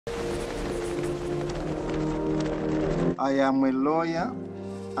I am a lawyer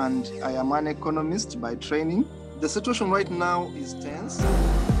and I am an economist by training. The situation right now is tense.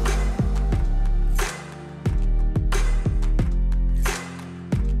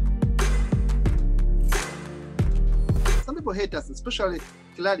 Some people hate us, especially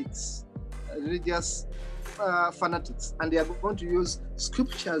clerics, religious fanatics, and they are going to use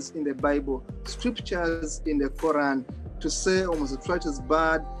scriptures in the Bible, scriptures in the Quran to say homosexuality is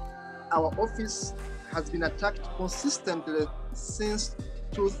bad. Our office has been attacked consistently since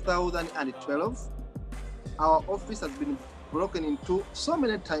 2012. Our office has been broken into so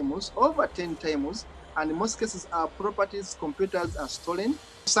many times, over 10 times, and in most cases our properties, computers are stolen.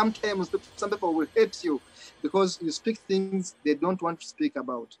 Sometimes some people will hate you because you speak things they don't want to speak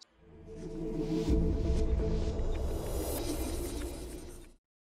about.